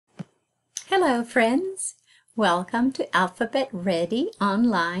Hello friends, welcome to Alphabet Ready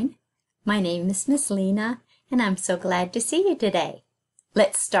Online. My name is Miss Leena and I'm so glad to see you today.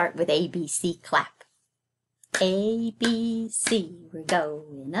 Let's start with ABC clap. A, B, C, we're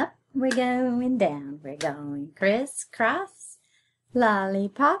going up, we're going down, we're going crisscross,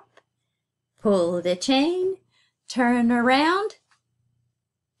 lollipop, pull the chain, turn around,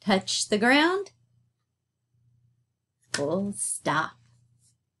 touch the ground, full stop.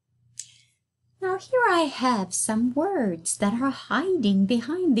 Now here I have some words that are hiding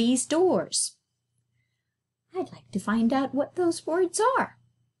behind these doors. I'd like to find out what those words are.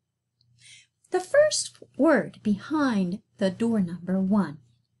 The first word behind the door number 1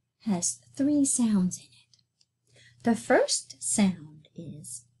 has 3 sounds in it. The first sound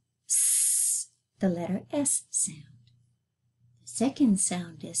is S, the letter S sound. The second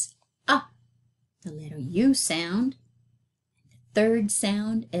sound is A, the letter U sound. Third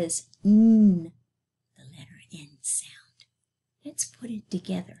sound is N, the letter N sound. Let's put it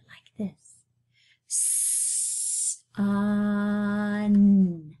together like this.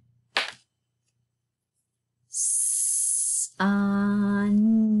 S-an. S-an.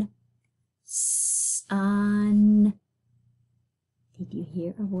 S-an. Did you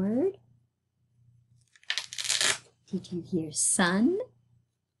hear a word? Did you hear sun?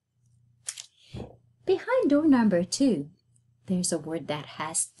 Behind door number 2, there's a word that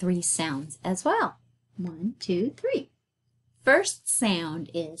has 3 sounds as well. 1, 2, 3. First sound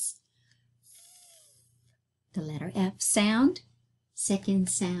is the letter F sound. Second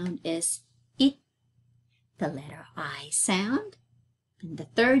sound is I, the letter I sound. And the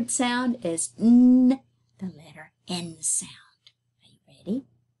third sound is N, the letter N sound. Are you ready?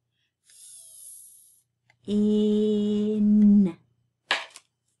 In.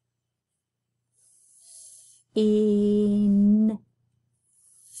 In,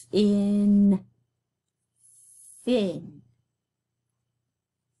 fin.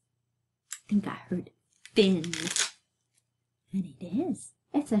 I think I heard fin. And it is.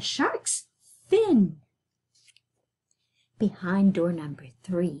 It's a shark's fin. Behind door number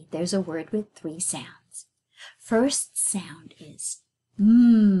 3, there's a word with 3 sounds. First sound is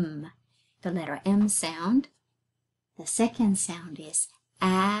the letter M sound. The second sound is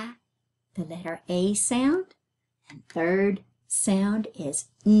a, the letter A sound. And third sound is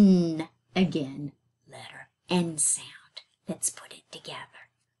N, again, letter N sound. Let's put it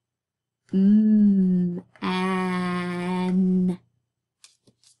together. An. An.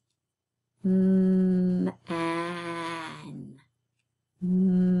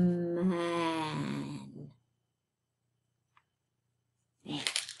 Man.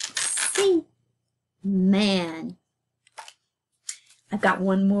 See, man. I've got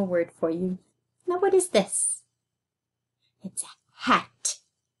one more word for you. Now what is this? It's a hat.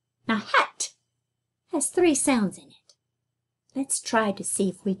 Now hat has 3 sounds in it. Let's try to see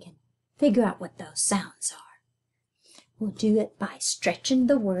if we can figure out what those sounds are. We'll do it by stretching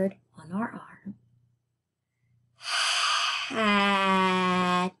the word on our arm.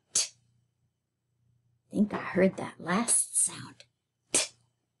 Hat. I think I heard that last sound. T.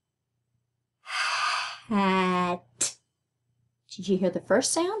 Hat. Did you hear the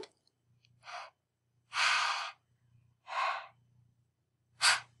first sound?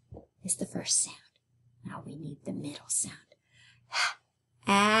 Is the first sound. Now we need the middle sound.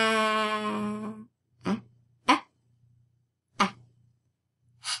 Ah, ah, ah,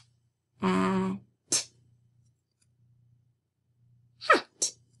 ah, at,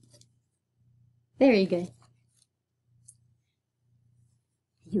 hat. Very good.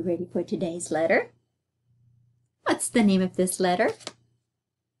 Are you ready for today's letter? What's the name of this letter?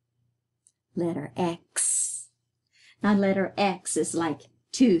 Letter X. Now letter X is like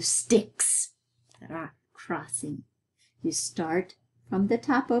 2 sticks that are crossing. You start from the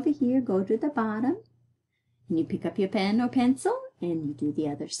top over here, go to the bottom, and you pick up your pen or pencil, and you do the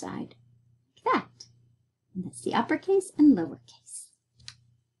other side like that. And that's the uppercase and lowercase.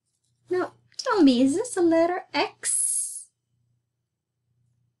 Now, tell me, is this a letter X?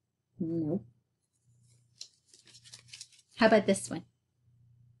 No. How about this one?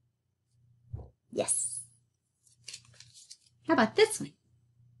 Yes. How about this one?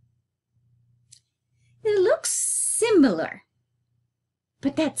 It looks similar,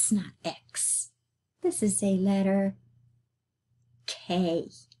 but that's not X. This is a letter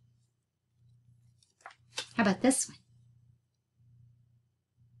K. How about this one?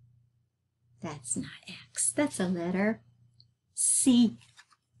 That's not X. That's a letter C.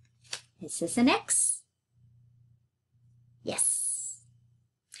 Is this an X? Yes.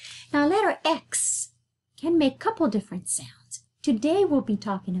 Now, letter X can make a couple different sounds. Today we'll be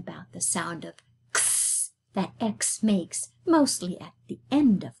talking about the sound of x that X makes, mostly at the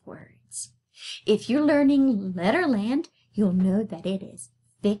end of words. If you're learning Letterland, you'll know that it is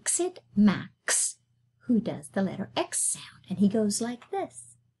Fix-It Max who does the letter X sound, and he goes like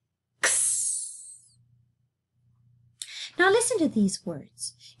this. X. Now listen to these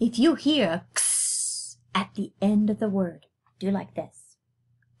words. If you hear a x at the end of the word, do like this.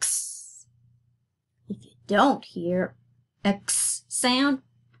 X. If you don't hear X sound,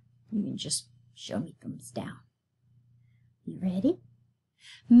 you can just show me thumbs down. You ready?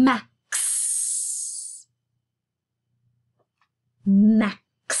 Max. Max.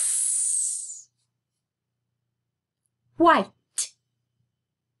 White.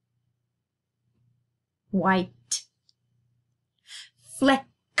 White. Flex.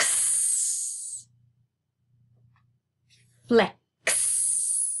 Flex.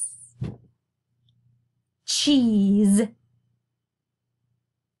 Cheese.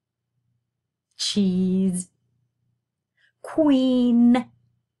 Cheese. Queen.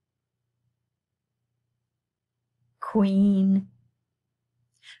 Queen.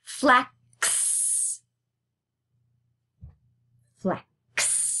 Flax.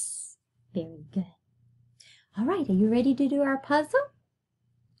 Flax. Very good. All right, are you ready to do our puzzle?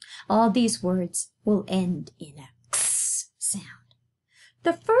 All these words will end in a x sound.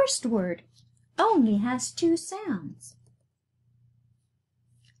 The first word only has two sounds.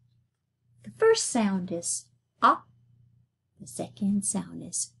 The first sound is ah. The second sound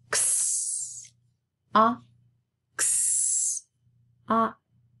is x. Ah, x. Ah,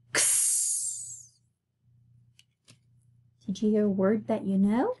 x. Did you hear a word that you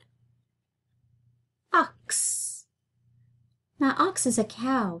know? Ox. Now, ox is a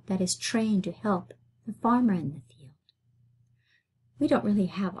cow that is trained to help the farmer in the field. We don't really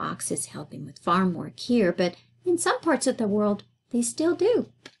have oxes helping with farm work here, but in some parts of the world, they still do.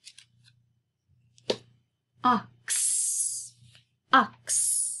 Ox.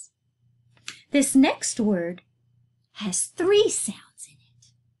 Ox. This next word has three sounds in it.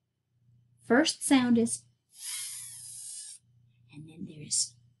 First sound is f, and then there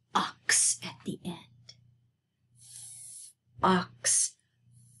is ox at the end. Ox.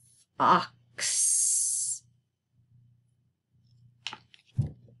 Ox.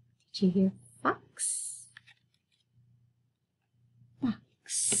 Did you hear fox?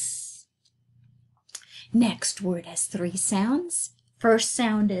 Fox. Next word has three sounds. First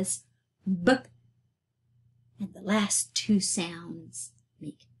sound is b, and the last two sounds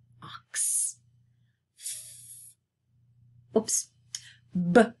make ox. Oops.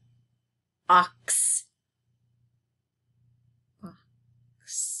 B, ox.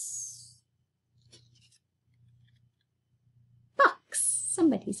 Ox. Box.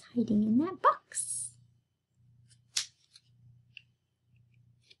 Somebody's hiding in that box.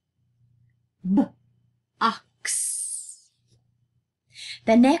 B, ox.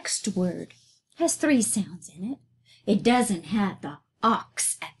 The next word has three sounds in it. It doesn't have the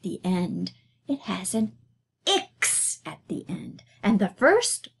ox at the end. It has an ix at the end. And the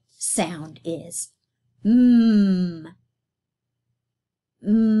first sound is mm.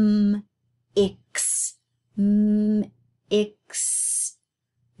 Ix. Ix.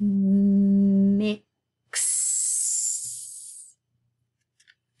 Mix.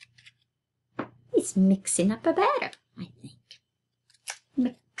 He's mixing up a batter, I think.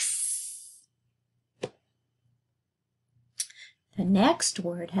 Mix. The next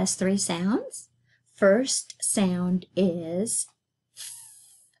word has three sounds. First sound is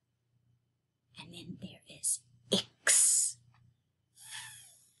f, and then there is ix.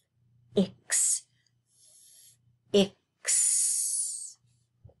 Ix. Ix.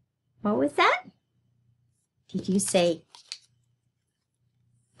 What was that? Did you say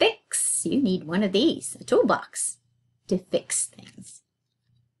fix? You need one of these, a toolbox, to fix things.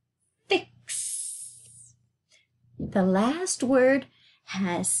 Fix. The last word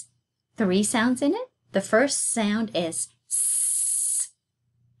has three sounds in it. The first sound is s,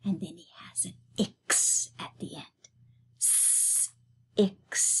 and then he has an ix at the end. S,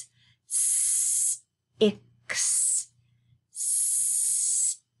 ix, s, ix,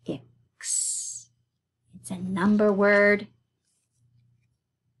 s, ix. It's a number word.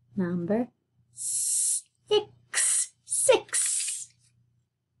 Number 6. 6.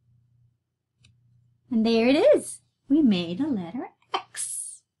 And there it is. We made a letter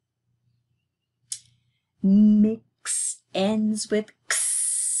X. Mix ends with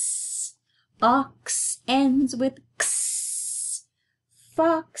x. Ox ends with x.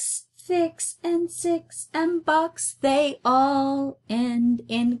 Fox, fix, and six, and box, they all end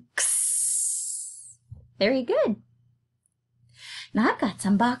in x. Very good. Now I've got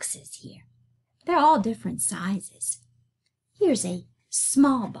some boxes here. They're all different sizes. Here's a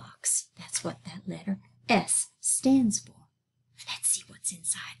small box. That's what that letter S stands for. Let's see what's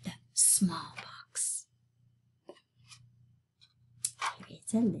inside the small box. Here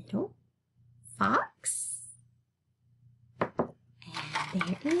is a little fox.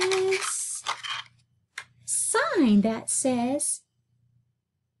 And there is a sign that says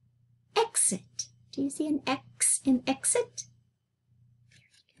exit. Do you see an X in exit?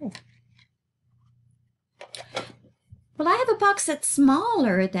 Very good. Well, I have a box that's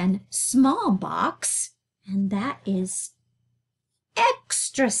smaller than small box, and that is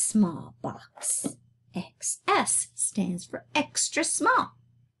extra small box. XS stands for extra small.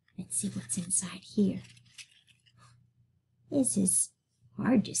 Let's see what's inside here. This is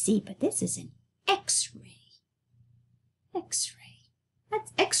hard to see, but this is an X-ray. X-ray.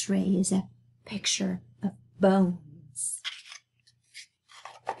 That's X-ray is a picture of bones.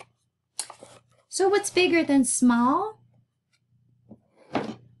 So what's bigger than small?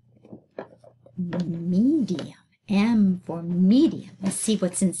 Medium. M for medium. Let's see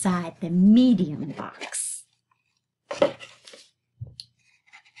what's inside the medium box.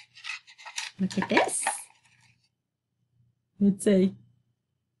 Look at this. It's a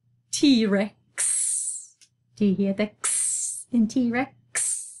T-Rex. Do you hear the X in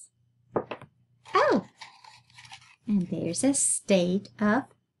T-Rex? Oh, and there's a state of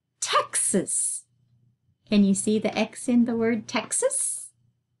Texas. Can you see the X in the word Texas?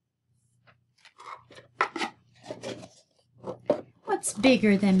 What's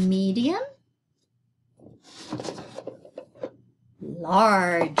bigger than medium?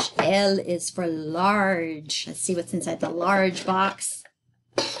 Large. L is for large. Let's see what's inside the large box.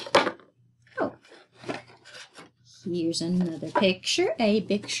 Oh, here's another picture. A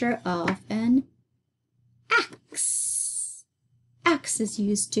picture of an axe. Axe is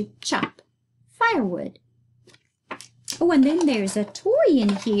used to chop firewood. Oh, and then there's a toy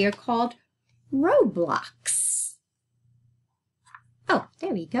in here called Roblox. Oh,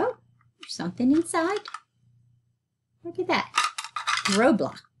 there we go. There's something inside. Look at that.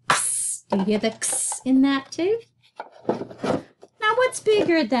 Roblox. Do you hear the X in that too? Now what's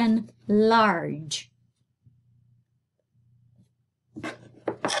bigger than large?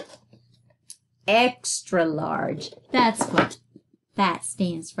 Extra large. That's what that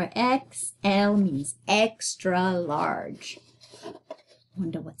stands for. XL means extra large.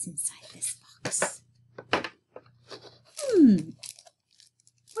 Wonder what's inside this box.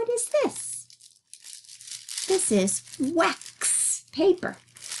 What is this? This is wax paper.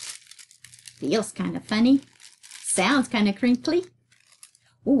 Feels kind of funny. Sounds kind of crinkly.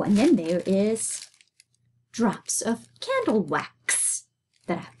 Oh, and then there is drops of candle wax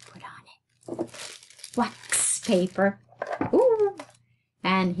that I've put on it. Wax paper. Ooh,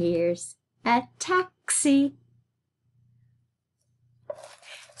 and here's a taxi.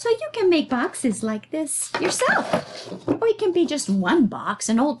 So you can make boxes like this yourself. Or it can be just one box,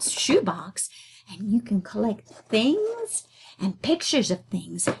 an old shoe box, and you can collect things and pictures of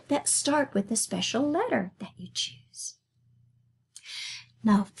things that start with a special letter that you choose.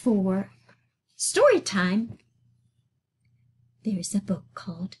 Now for story time, there's a book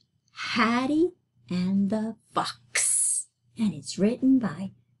called Hattie and the Fox, and it's written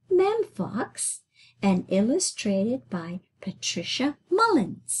by Mem Fox and illustrated by Patricia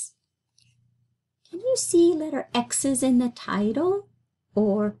Mullins. Can you see letter X's in the title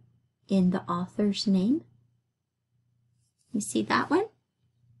or in the author's name? You see that one?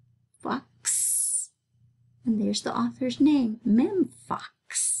 Fox. And there's the author's name, Mem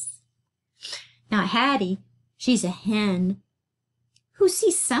Fox. Now Hattie, she's a hen who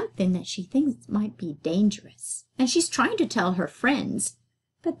sees something that she thinks might be dangerous. And she's trying to tell her friends,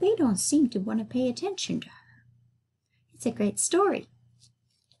 but they don't seem to want to pay attention to her. It's a great story.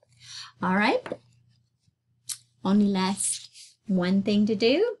 All right. Only last one thing to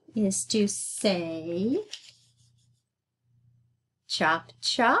do is to say chop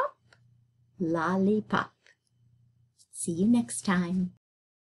chop, lollipop. See you next time.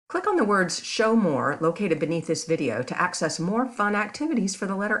 Click on the words Show More located beneath this video to access more fun activities for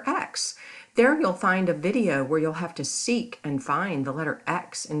the letter X. There you'll find a video where you'll have to seek and find the letter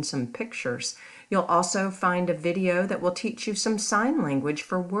X in some pictures. You'll also find a video that will teach you some sign language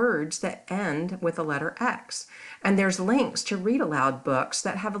for words that end with the letter X. And there's links to read aloud books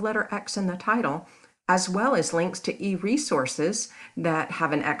that have a letter X in the title, as well as links to e-resources that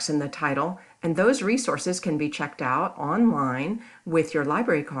have an X in the title. And those resources can be checked out online with your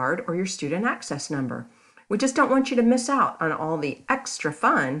library card or your student access number. We just don't want you to miss out on all the extra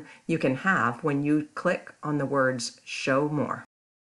fun you can have when you click on the words Show More.